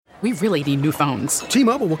We really need new phones.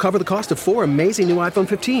 T-Mobile will cover the cost of 4 amazing new iPhone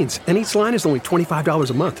 15s, and each line is only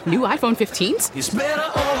 $25 a month. New iPhone 15s? It's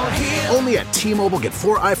better over here. Only at T-Mobile, get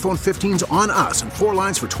 4 iPhone 15s on us and 4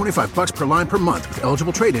 lines for $25 per line per month with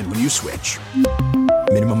eligible trade-in when you switch.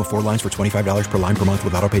 Minimum of 4 lines for $25 per line per month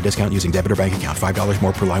with autopay discount using debit or bank account. $5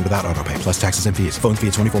 more per line without autopay, plus taxes and fees. Phone fee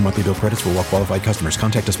at 24 monthly bill credits for well-qualified customers.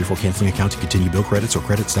 Contact us before canceling account to continue bill credits or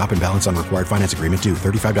credit stop and balance on required finance agreement due.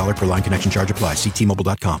 $35 per line connection charge applies. See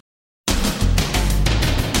T-Mobile.com.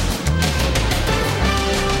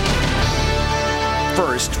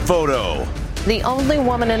 First photo. The only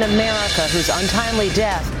woman in America whose untimely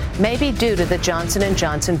death may be due to the Johnson &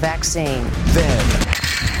 Johnson vaccine. Then,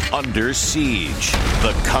 under siege,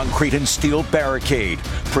 the concrete and steel barricade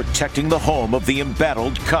protecting the home of the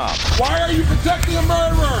embattled cop. Why are you protecting a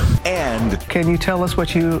murderer? And can you tell us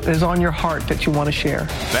what is on your heart that you want to share?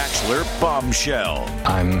 Bachelor bombshell.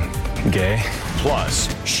 I'm gay. Plus,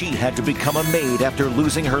 she had to become a maid after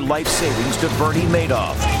losing her life savings to Bernie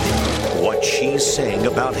Madoff. What she's saying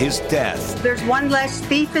about his death. There's one less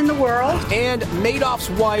thief in the world. And Madoff's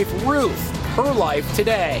wife, Ruth, her life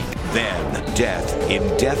today. Then, death in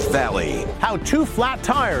Death Valley. How 2 flat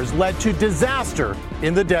tires led to disaster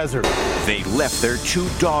in the desert. They left their 2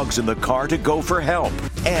 dogs in the car to go for help.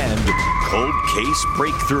 And cold case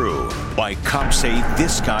breakthrough. Why cops say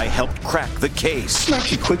this guy helped crack the case. You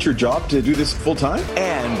actually quit your job to do this full time?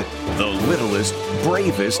 And the littlest,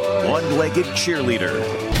 bravest, one-legged cheerleader.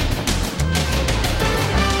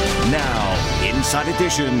 Now, Inside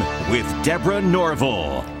Edition with Deborah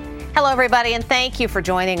Norville. Hello, everybody, and thank you for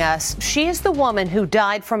joining us. She is the woman who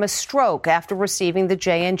died from a stroke after receiving the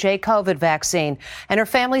J&J COVID vaccine, and her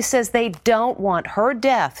family says they don't want her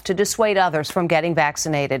death to dissuade others from getting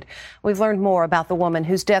vaccinated. We've learned more about the woman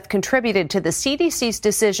whose death contributed to the CDC's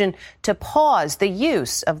decision to pause the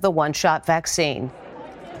use of the one-shot vaccine.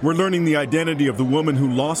 We're learning the identity of the woman who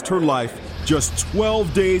lost her life just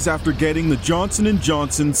 12 days after getting the Johnson &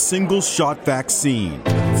 Johnson single-shot vaccine.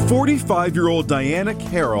 45-year-old Diana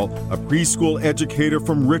Carroll, a preschool educator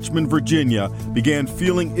from Richmond, Virginia, began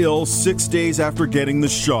feeling ill 6 days after getting the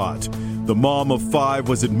shot. The mom of 5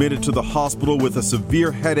 was admitted to the hospital with a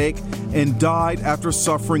severe headache and died after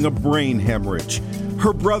suffering a brain hemorrhage.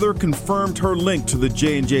 Her brother confirmed her link to the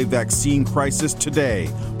J&J vaccine crisis today,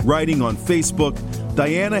 writing on Facebook,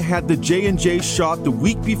 Diana had the J&J shot the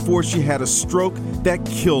week before she had a stroke that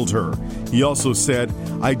killed her. He also said,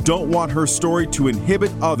 I don't want her story to inhibit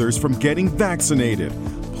others from getting vaccinated.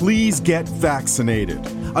 Please get vaccinated.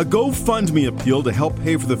 A GoFundMe appeal to help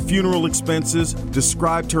pay for the funeral expenses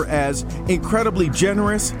described her as incredibly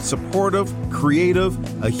generous, supportive,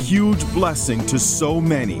 creative, a huge blessing to so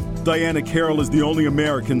many. Diana Carroll is the only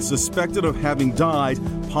American suspected of having died,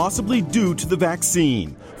 possibly due to the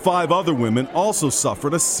vaccine. 5 other women also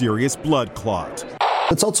suffered a serious blood clot.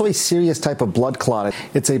 It's also a serious type of blood clot.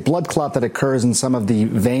 It's a blood clot that occurs in some of the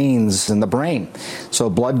veins in the brain. So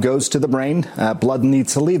blood goes to the brain. Blood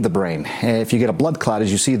needs to leave the brain. If you get a blood clot,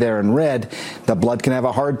 as you see there in red, the blood can have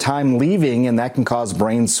a hard time leaving, and that can cause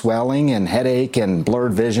brain swelling and headache and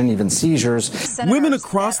blurred vision, even seizures. Women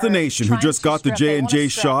across the nation who just got the J&J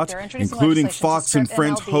shot, including Fox and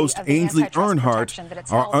Friends host Ainsley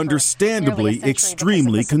Earnhardt, are understandably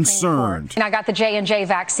extremely concerned. I got the J&J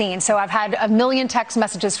vaccine, so I've had a million text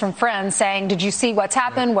messages from friends saying, did you see what's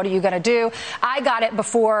happened? What are you going to do? I got it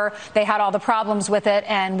before they had all the problems with it,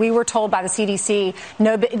 and we were told by the CDC,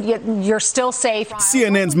 no, you're still safe.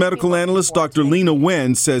 CNN's medical analyst, Dr. Lena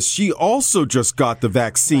Wen, says she also just got the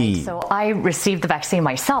vaccine. So I received the vaccine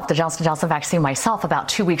myself, the Johnson & Johnson vaccine myself, about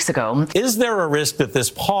 2 weeks ago. Is there a risk that this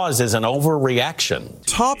pause is an overreaction?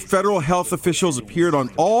 Top federal health officials appeared on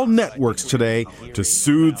all networks today to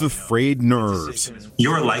soothe the frayed nerves.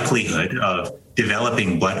 Your likelihood of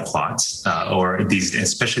developing blood clots or these,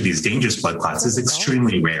 especially these dangerous blood clots, is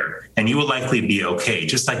extremely rare. And you will likely be okay,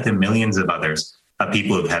 just like the millions of others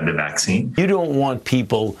people who've had the vaccine. You don't want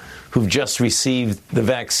people who've just received the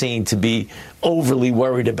vaccine to be overly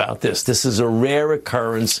worried about this. This is a rare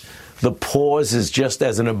occurrence. The pause is just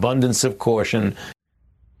as an abundance of caution.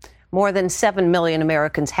 More than 7 million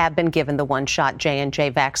Americans have been given the one-shot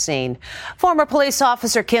J&J vaccine. Former police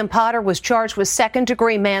officer Kim Potter was charged with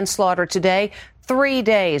second-degree manslaughter today, 3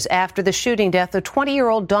 days after the shooting death of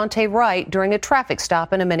 20-year-old Dante Wright during a traffic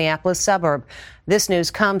stop in a Minneapolis suburb. This news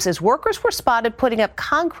comes as workers were spotted putting up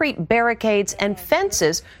concrete barricades and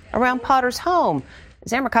fences around Potter's home.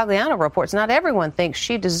 As Amber Cagliano reports, not everyone thinks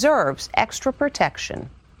she deserves extra protection.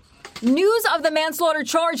 News of the manslaughter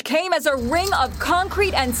charge came as a ring of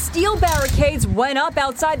concrete and steel barricades went up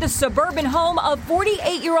outside the suburban home of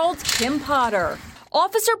 48-year-old Kim Potter.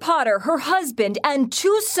 Officer Potter, her husband, and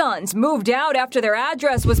 2 sons moved out after their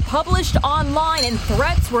address was published online and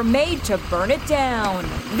threats were made to burn it down.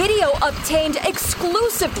 Video obtained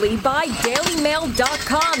exclusively by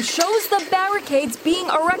DailyMail.com shows the barricades being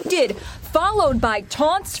erected, followed by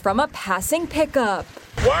taunts from a passing pickup.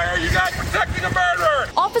 Why are you not protecting a murderer?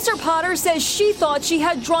 Officer Potter says she thought she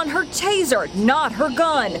had drawn her taser, not her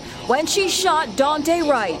gun, when she shot Daunte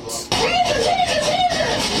Wright.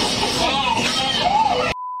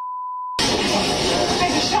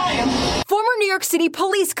 Former New York City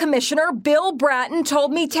Police Commissioner Bill Bratton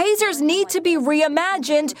told me tasers need to be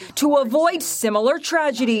reimagined to avoid similar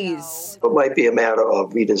tragedies. It might be a matter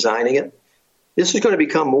of redesigning it. This is going to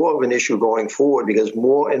become more of an issue going forward because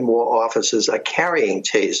more and more officers are carrying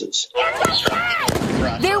tasers.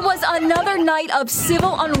 There was another night of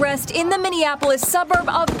civil unrest in the Minneapolis suburb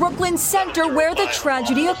of Brooklyn Center where the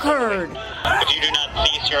tragedy occurred. If you do not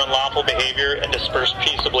cease your unlawful behavior and disperse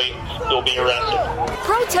peaceably, you'll be arrested.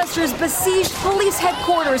 Protesters besieged police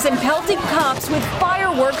headquarters and pelted cops with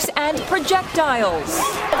fireworks and projectiles.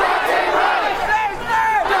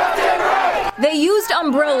 They used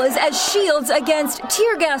umbrellas as shields against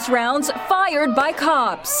tear gas rounds fired by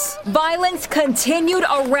cops. Violence continued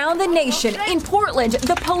around the nation. In Portland,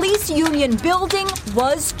 the police union building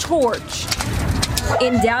was torched.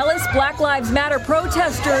 In Dallas, Black Lives Matter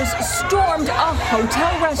protesters stormed a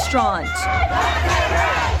hotel restaurant.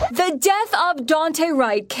 The death of Daunte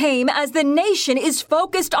Wright came as the nation is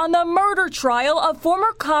focused on the murder trial of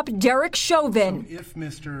former cop Derek Chauvin.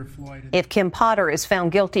 If Kim Potter is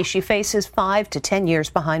found guilty, she faces 5 to 10 years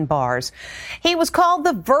behind bars. He was called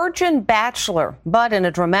the Virgin Bachelor, but in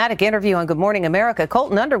a dramatic interview on Good Morning America,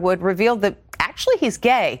 Colton Underwood revealed that actually he's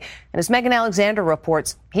gay. And as Megan Alexander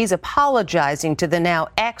reports, he's apologizing to the now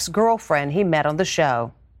ex-girlfriend he met on the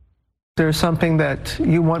show. There's something that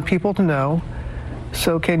you want people to know.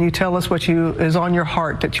 So can you tell us what is on your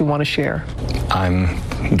heart that you want to share? I'm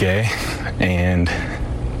gay, and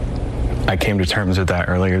I came to terms with that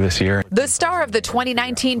earlier this year. The star of the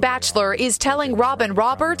 2019 Bachelor is telling Robin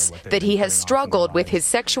Roberts that he has struggled with his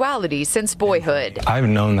sexuality since boyhood. I've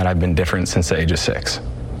known that I've been different since the age of 6,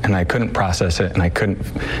 and I couldn't process it, and I couldn't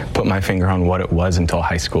put my finger on what it was until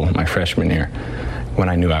high school, my freshman year, when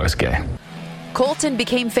I knew I was gay. Colton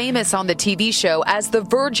became famous on the TV show as the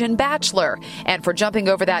Virgin Bachelor and for jumping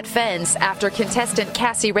over that fence after contestant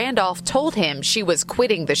Cassie Randolph told him she was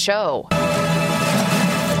quitting the show.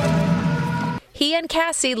 He and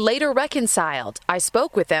Cassie later reconciled. I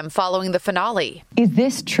spoke with them following the finale. Is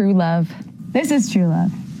this true love? This is true love.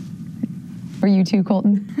 For you too,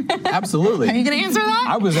 Colton? Absolutely. Are you going to answer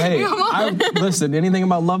that? Listen, anything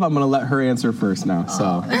about love, I'm going to let her answer first now.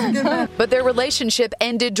 So. But their relationship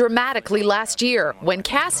ended dramatically last year when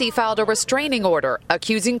Cassie filed a restraining order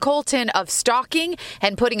accusing Colton of stalking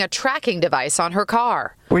and putting a tracking device on her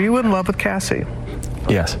car. Were you in love with Cassie?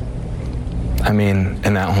 Yes. I mean,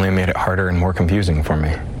 and that only made it harder and more confusing for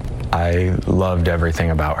me. I loved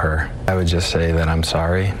everything about her. I would just say that I'm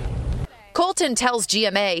sorry. Colton tells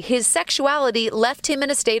GMA his sexuality left him in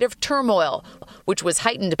a state of turmoil, which was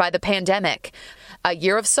heightened by the pandemic, a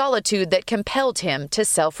year of solitude that compelled him to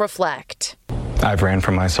self-reflect. I've ran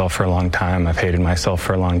from myself for a long time. I've hated myself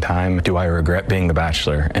for a long time. Do I regret being the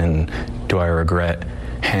Bachelor? And do I regret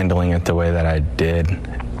handling it the way that I did?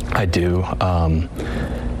 I do.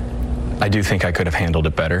 I do think I could have handled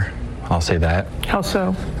it better. I'll say that. How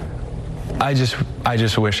so? I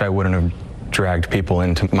just wish I wouldn't have dragged people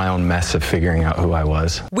into my own mess of figuring out who I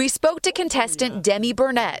was. We spoke to contestant Demi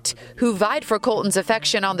Burnett, who vied for Colton's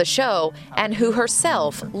affection on the show and who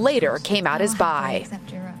herself later came out as bi.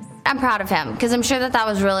 I'm proud of him because I'm sure that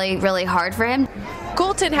was really, really hard for him.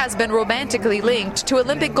 Colton has been romantically linked to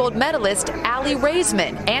Olympic gold medalist Aly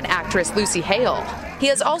Raisman and actress Lucy Hale. He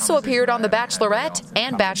has also appeared on The Bachelorette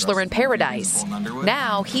and Bachelor in Paradise.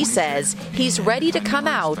 Now he says he's ready to come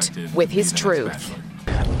out with his truth.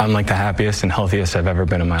 I'm like the happiest and healthiest I've ever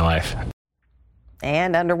been in my life.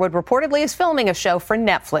 And Underwood reportedly is filming a show for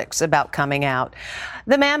Netflix about coming out.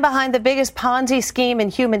 The man behind the biggest Ponzi scheme in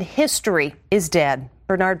human history is dead.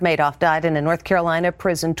 Bernard Madoff died in a North Carolina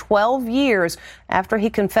prison 12 years after he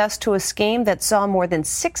confessed to a scheme that saw more than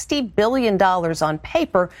 $60 billion on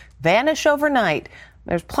paper vanish overnight.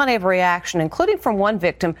 There's plenty of reaction, including from one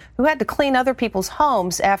victim who had to clean other people's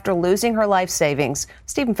homes after losing her life savings.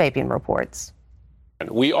 Stephen Fabian reports.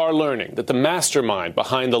 We are learning that the mastermind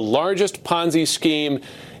behind the largest Ponzi scheme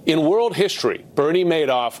in world history, Bernie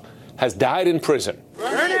Madoff, has died in prison.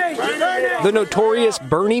 Bernie! The notorious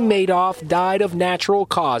Bernie Madoff died of natural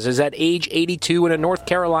causes at age 82 in a North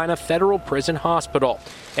Carolina federal prison hospital.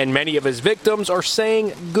 And many of his victims are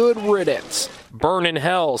saying good riddance. Burn in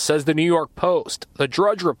hell, says the New York Post. The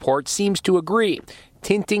Drudge Report seems to agree,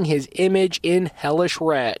 tinting his image in hellish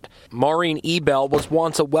red. Maureen Ebell was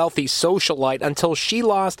once a wealthy socialite until she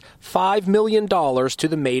lost $5 million to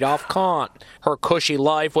the Madoff con. Her cushy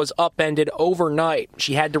life was upended overnight.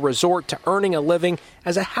 She had to resort to earning a living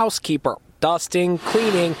as a housekeeper, dusting,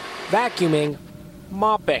 cleaning, vacuuming,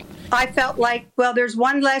 mopping. I felt like, well, there's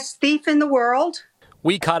one less thief in the world.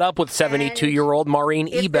 We caught up with 72-year-old Maureen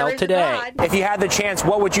Ebell today. If you had the chance,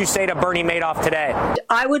 what would you say to Bernie Madoff today?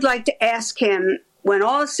 I would like to ask him, when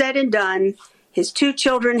all is said and done, his 2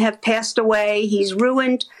 children have passed away. He's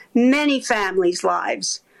ruined many families'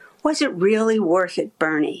 lives. Was it really worth it,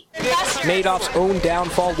 Bernie? Madoff's own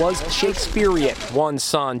downfall was Shakespearean. One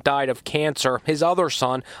son died of cancer. His other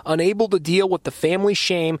son, unable to deal with the family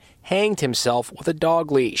shame, hanged himself with a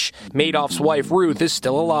dog leash. Madoff's wife, Ruth, is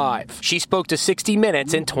still alive. She spoke to 60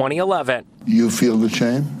 Minutes in 2011. You feel the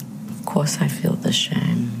shame? Of course I feel the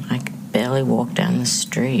shame. I could barely walk down the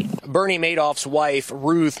street. Bernie Madoff's wife,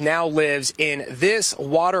 Ruth, now lives in this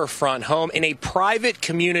waterfront home in a private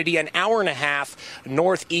community an hour and a half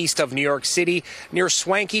northeast of New York City near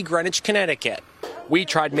swanky Greenwich, Connecticut. We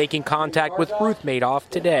tried making contact with Ruth Madoff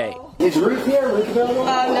today. Is Ruth here? Ruth available?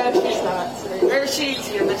 No, she's not. Or she's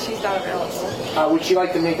here, but she's not available. Would she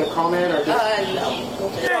like to make a comment or just... No.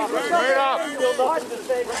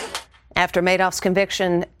 After Madoff's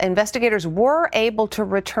conviction, investigators were able to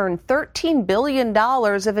return $13 billion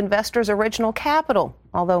of investors' original capital,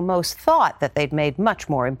 although most thought that they'd made much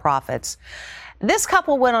more in profits. This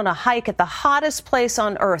couple went on a hike at the hottest place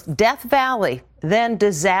on earth, Death Valley. Then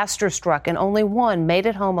disaster struck and only one made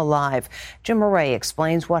it home alive. Jim Murray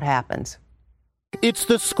explains what happens. It's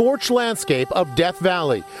the scorched landscape of Death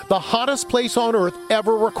Valley, the hottest place on earth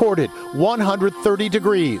ever recorded, 130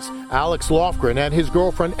 degrees. Alex Lofgren and his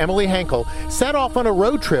girlfriend Emily Henkel set off on a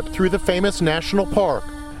road trip through the famous national park.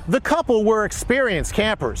 The couple were experienced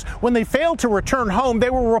campers. When they failed to return home, they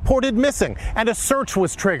were reported missing, and a search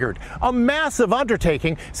was triggered. A massive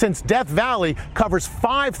undertaking since Death Valley covers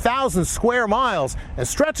 5,000 square miles and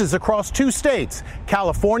stretches across 2 states,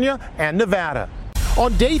 California and Nevada.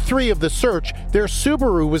 On day 3 of the search, their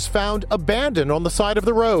Subaru was found abandoned on the side of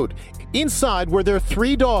the road. Inside were their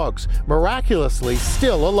 3 dogs, miraculously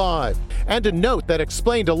still alive. And a note that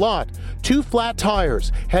explained a lot. 2 flat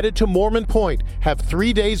tires headed to Mormon Point have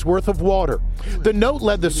 3 days worth of water. The note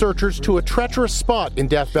led the searchers to a treacherous spot in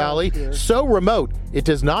Death Valley, so remote it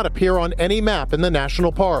does not appear on any map in the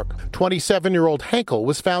national park. 27-year-old Henkel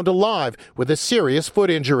was found alive with a serious foot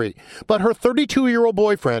injury. But her 32-year-old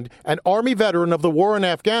boyfriend, an Army veteran of the war in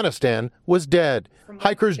Afghanistan, was dead.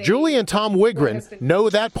 Hikers Julie and Tom Wigren know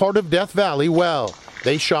that part of Death Valley well.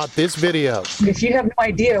 They shot this video. If you have no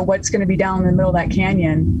idea what's going to be down in the middle of that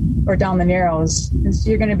canyon or down the Narrows,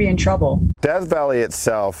 you're going to be in trouble. Death Valley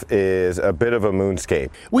itself is a bit of a moonscape.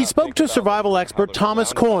 We spoke to survival expert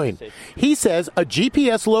Thomas Coyne. He says a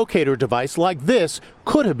GPS locator device like this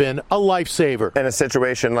could have been a lifesaver. In a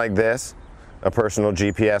situation like this, a personal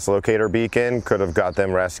GPS locator beacon could have got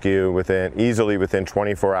them rescue easily within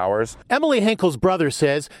 24 hours. Emily Henkel's brother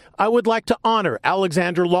says, I would like to honor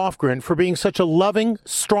Alexander Lofgren for being such a loving,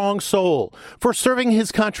 strong soul, for serving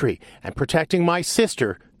his country and protecting my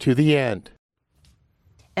sister to the end.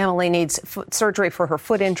 Emily needs surgery for her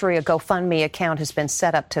foot injury. A GoFundMe account has been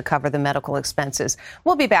set up to cover the medical expenses.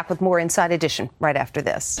 We'll be back with more Inside Edition right after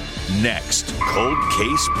this. Next, cold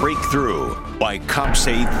case breakthrough. Why cops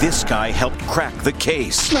say this guy helped crack the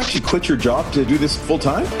case. You actually quit your job to do this full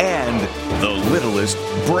time? And the littlest,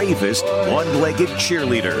 bravest, one-legged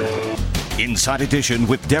cheerleader. Inside Edition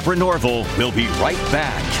with Deborah Norville. We'll be right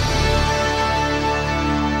back.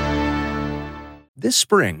 This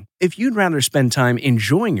spring, if you'd rather spend time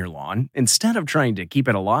enjoying your lawn instead of trying to keep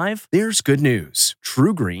it alive, there's good news.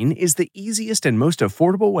 TruGreen is the easiest and most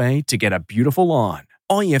affordable way to get a beautiful lawn.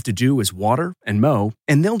 All you have to do is water and mow,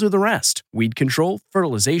 and they'll do the rest. Weed control,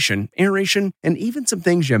 fertilization, aeration, and even some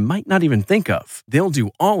things you might not even think of. They'll do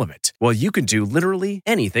all of it, while you can do literally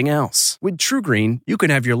anything else. With TruGreen, you can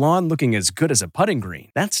have your lawn looking as good as a putting green.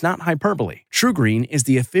 That's not hyperbole. TruGreen is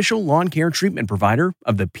the official lawn care treatment provider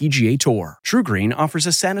of the PGA Tour. TruGreen offers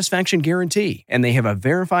a satisfaction guarantee, and they have a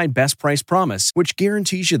verified best price promise, which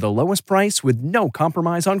guarantees you the lowest price with no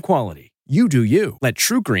compromise on quality. You do you. Let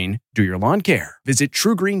TruGreen do your lawn care. Visit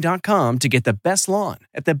TruGreen.com to get the best lawn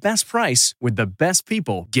at the best price with the best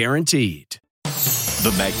people guaranteed.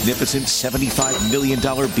 The magnificent $75 million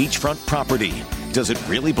beachfront property Does it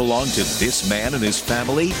really belong to this man and his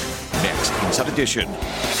family? Next, Inside Edition,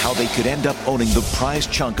 how they could end up owning the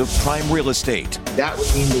prized chunk of prime real estate. That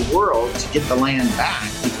would mean the world to get the land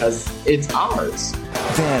back because it's ours.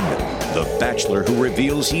 Then, the bachelor who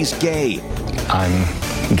reveals he's gay. I'm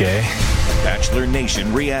gay. Bachelor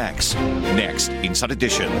Nation reacts. Next, Inside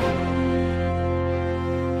Edition.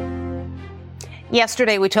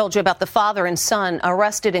 Yesterday, we told you about the father and son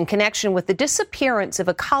arrested in connection with the disappearance of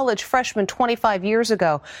a college freshman 25 years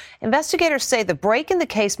ago. Investigators say the break in the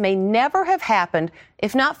case may never have happened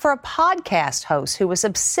if not for a podcast host who was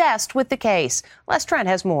obsessed with the case. Les Trent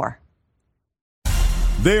has more.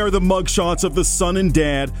 They are the mugshots of the son and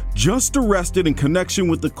dad just arrested in connection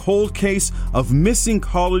with the cold case of missing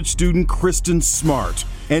college student Kristen Smart.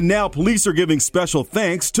 And now police are giving special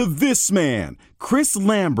thanks to this man, Chris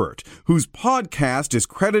Lambert, whose podcast is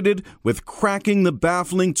credited with cracking the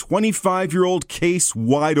baffling 25-year-old case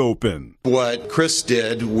wide open. What Chris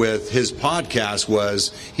did with his podcast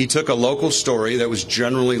was he took a local story that was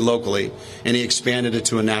generally locally and he expanded it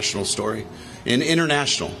to a national story. And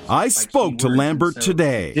international. I spoke to Lambert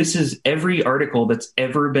today. This is every article that's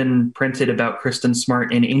ever been printed about Kristen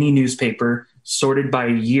Smart in any newspaper, sorted by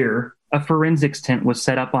year. A forensics tent was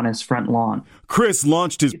set up on his front lawn. Chris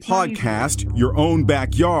launched his podcast, Your Own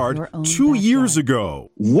Backyard, 2 years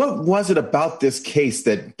ago. What was it about this case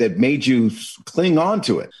that made you cling on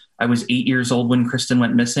to it? I was 8 years old when Kristen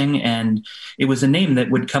went missing, and it was a name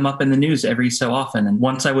that would come up in the news every so often. And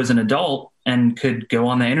once I was an adult and could go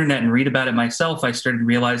on the internet and read about it myself, I started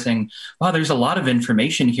realizing, wow, there's a lot of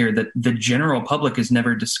information here that the general public is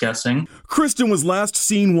never discussing. Kristen was last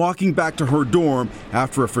seen walking back to her dorm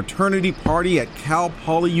after a fraternity party at Cal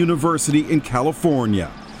Poly University in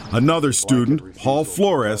California. Another student, Paul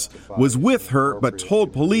Flores, was with her but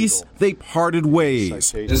told police they parted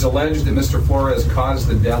ways. It is alleged that Mr. Flores caused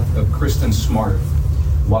the death of Kristen Smart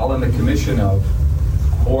while in the commission of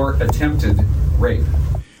or attempted rape.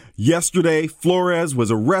 Yesterday, Flores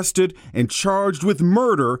was arrested and charged with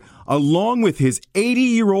murder, along with his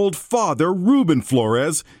 80-year-old father, Ruben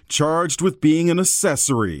Flores, charged with being an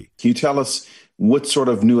accessory. Can you tell us what sort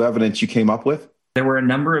of new evidence you came up with? There were a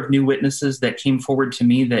number of new witnesses that came forward to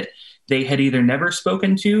me that they had either never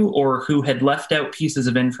spoken to or who had left out pieces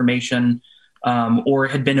of information or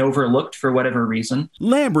had been overlooked for whatever reason.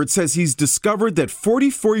 Lambert says he's discovered that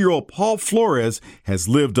 44-year-old Paul Flores has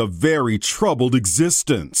lived a very troubled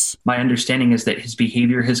existence. My understanding is that his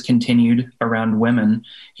behavior has continued around women.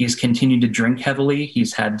 He's continued to drink heavily.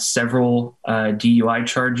 He's had several DUI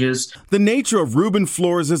charges. The nature of Ruben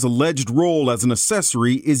Flores' alleged role as an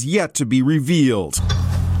accessory is yet to be revealed.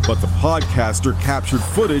 But the podcaster captured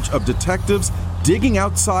footage of detectives digging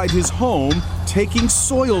outside his home, taking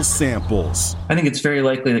soil samples. I think it's very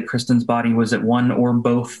likely that Kristen's body was at one or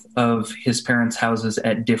both of his parents' houses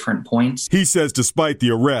at different points. He says despite the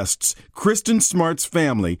arrests, Kristen Smart's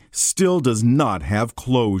family still does not have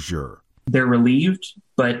closure. They're relieved,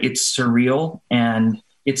 but it's surreal and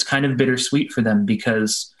it's kind of bittersweet for them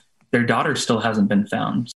because their daughter still hasn't been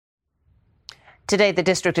found. Today, the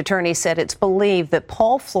district attorney said it's believed that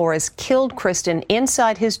Paul Flores killed Kristen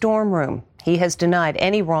inside his dorm room. He has denied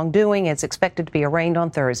any wrongdoing and is expected to be arraigned on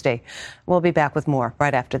Thursday. We'll be back with more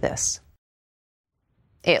right after this.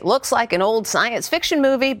 It looks like an old science fiction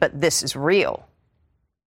movie, but this is real.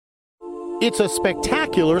 It's a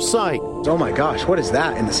spectacular sight. Oh my gosh, what is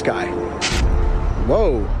that in the sky?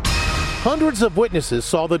 Whoa. Hundreds of witnesses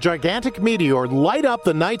saw the gigantic meteor light up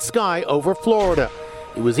the night sky over Florida.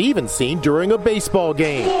 It was even seen during a baseball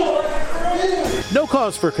game. No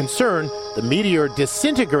cause for concern. The meteor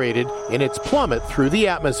disintegrated in its plummet through the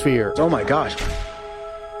atmosphere. Oh my gosh.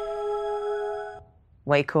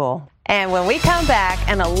 Way cool. And when we come back,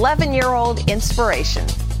 an 11-year-old inspiration.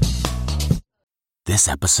 This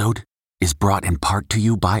episode is brought in part to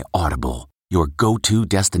you by Audible, your go-to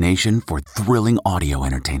destination for thrilling audio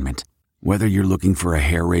entertainment. Whether you're looking for a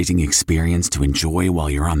hair-raising experience to enjoy while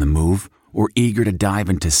you're on the move, or eager to dive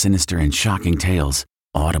into sinister and shocking tales,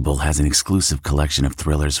 Audible has an exclusive collection of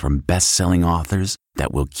thrillers from best-selling authors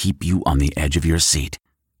that will keep you on the edge of your seat.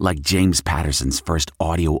 Like James Patterson's first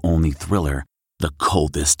audio-only thriller, The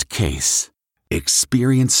Coldest Case.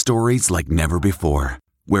 Experience stories like never before,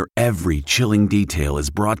 where every chilling detail is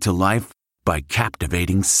brought to life by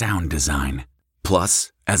captivating sound design.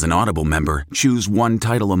 Plus, as an Audible member, choose one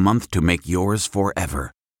title a month to make yours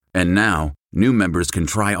forever. And now, new members can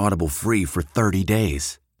try Audible free for 30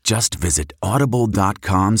 days. Just visit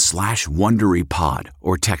audible.com/WonderyPod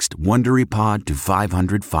or text WonderyPod to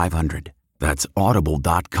 500-500. That's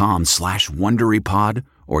audible.com/WonderyPod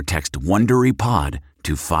or text WonderyPod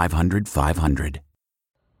to 500-500.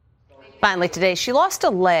 Finally today, she lost a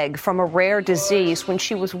leg from a rare disease when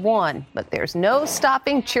she was 1, but there's no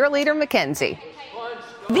stopping cheerleader Mackenzie.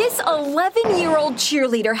 This 11-year-old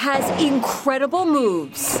cheerleader has incredible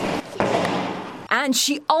moves. And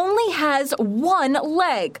she only has one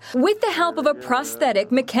leg. With the help of a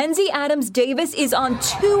prosthetic, Mackenzie Adams Davis is on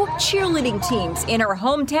 2 cheerleading teams in her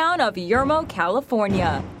hometown of Yermo,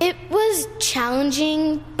 California. It was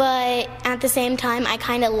challenging, but at the same time, I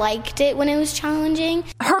kind of liked it when it was challenging.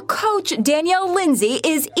 Her coach, Danielle Lindsay,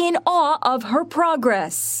 is in awe of her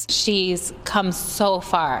progress. She's come so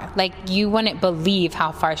far. Like, you wouldn't believe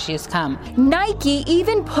how far she has come. Nike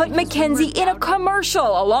even put Mackenzie in a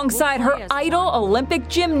commercial alongside her idol Olympic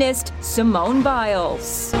gymnast Simone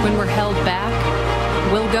Biles. When we're held back,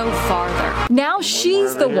 we'll go farther. Now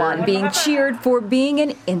she's the one being cheered for being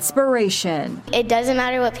an inspiration. It doesn't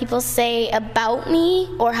matter what people say about me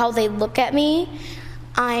or how they look at me.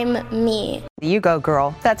 I'm me. You go,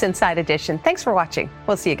 girl. That's Inside Edition. Thanks for watching.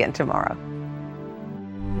 We'll see you again tomorrow.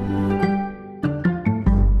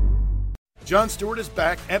 Jon Stewart is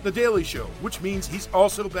back at The Daily Show, which means he's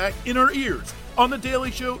also back in our ears on The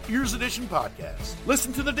Daily Show Ears Edition podcast.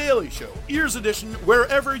 Listen to The Daily Show Ears Edition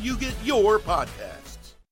wherever you get your podcasts.